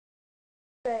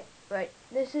Right,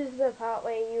 this is the part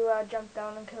where you jump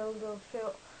down and kill the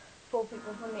four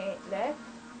people from the lift,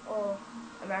 or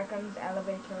Americans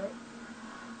elevator.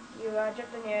 You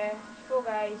jump in here, four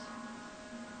guys,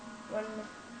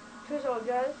 two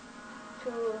soldiers,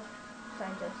 two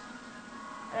scientists.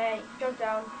 And you jump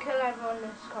down, kill everyone in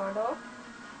this corridor.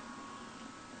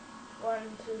 1,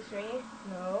 2, 3,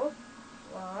 no.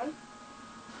 1,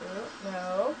 2,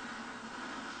 no.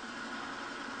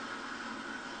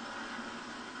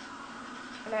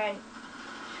 And then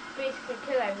basically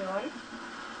kill everyone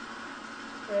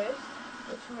first,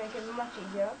 which will make it much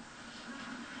easier.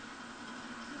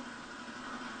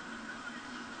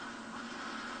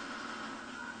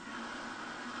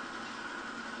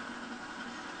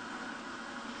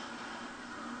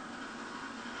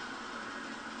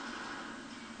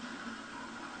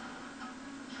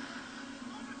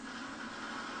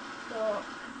 So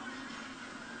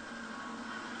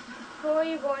before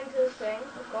you go into this thing,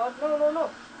 oh god, no.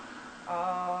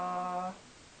 I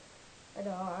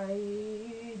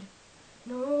died.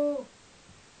 No.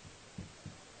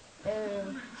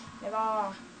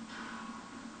 Never.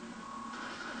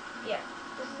 Yeah,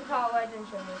 this is the part where I didn't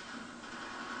show you.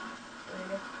 There we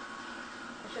go.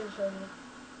 I should have shown you.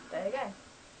 There again.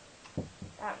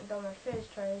 I haven't done my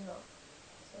first try as well.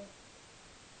 So,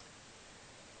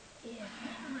 yeah.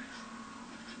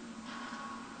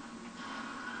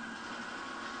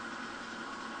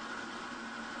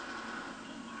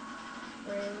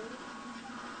 Really?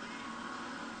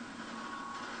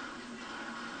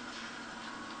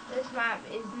 This map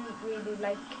isn't really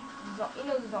like, you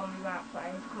know the zombie map,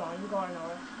 right? Come on, you gotta know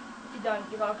it. If you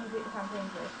don't, you gotta complete the campaign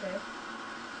first, okay?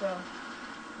 So,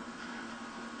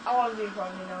 all of you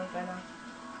probably know it by now.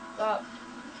 But,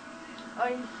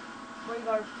 oh my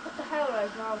god, what the hell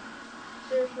right now?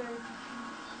 Seriously?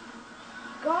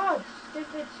 God,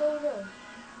 stupid soldiers.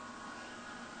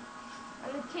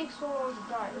 And it takes so long to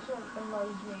die, this one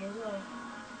annoys me as well.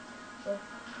 So,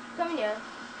 come in here.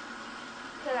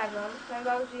 Kill everyone. Remember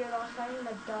I was here last time and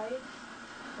I died?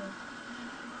 So.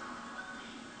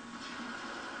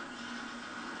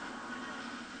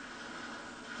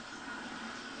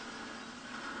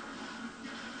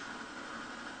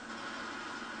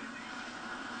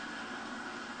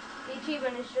 The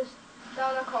achievement is just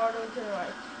down the corridor to the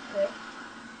right, okay?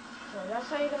 So that's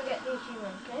how you're gonna get the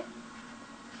achievement, okay?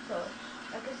 So,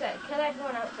 like I said, kill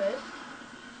everyone out first.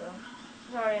 So,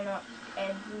 sorry I'm not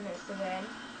editing it to the end.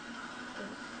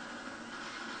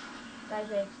 Guys,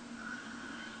 wait.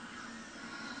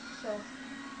 So,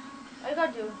 all you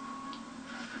gotta do.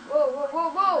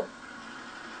 Whoa!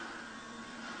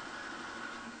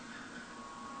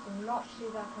 Did not see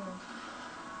that coming.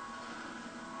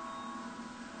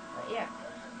 But yeah,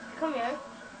 come here.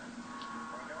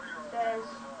 There's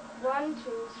 1, 2,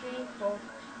 3, 4,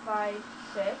 5,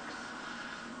 6,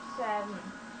 7,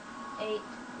 8,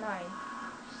 9.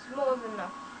 It's more than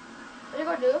enough. What you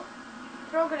gotta do?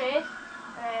 Throw a grenade,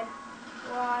 and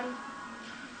 1,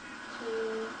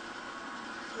 2,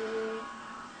 3,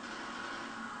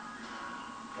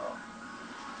 4.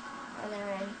 And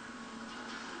then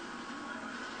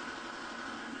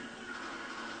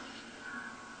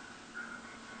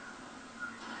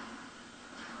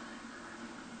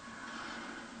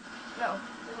no,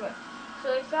 doesn't work. So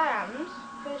if that happens,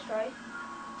 first try,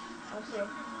 I'll say,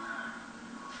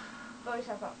 blow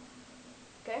yourself up.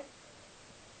 Okay?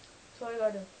 So what you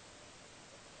gotta do.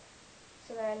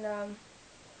 So then I'll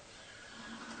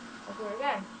do it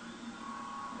again.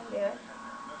 And here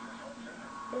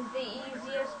is the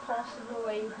easiest possible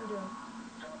way you can do it.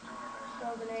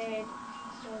 Throw grenade,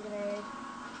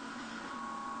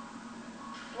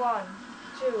 1,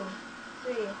 2,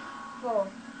 3, 4.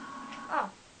 Ah,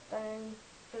 done in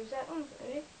 2 seconds,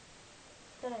 really?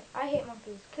 Done it. I hate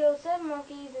monkeys. Kill 7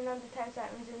 monkeys in under 10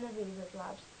 seconds in the Rebirth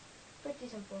Labs. Pretty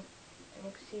simple. And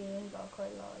you can see he's got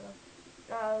quite a lot of them.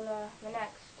 Now, the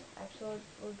next episode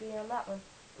will be on that one.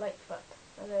 Lightfoot.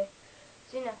 Okay.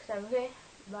 See you next time, okay?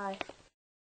 Bye.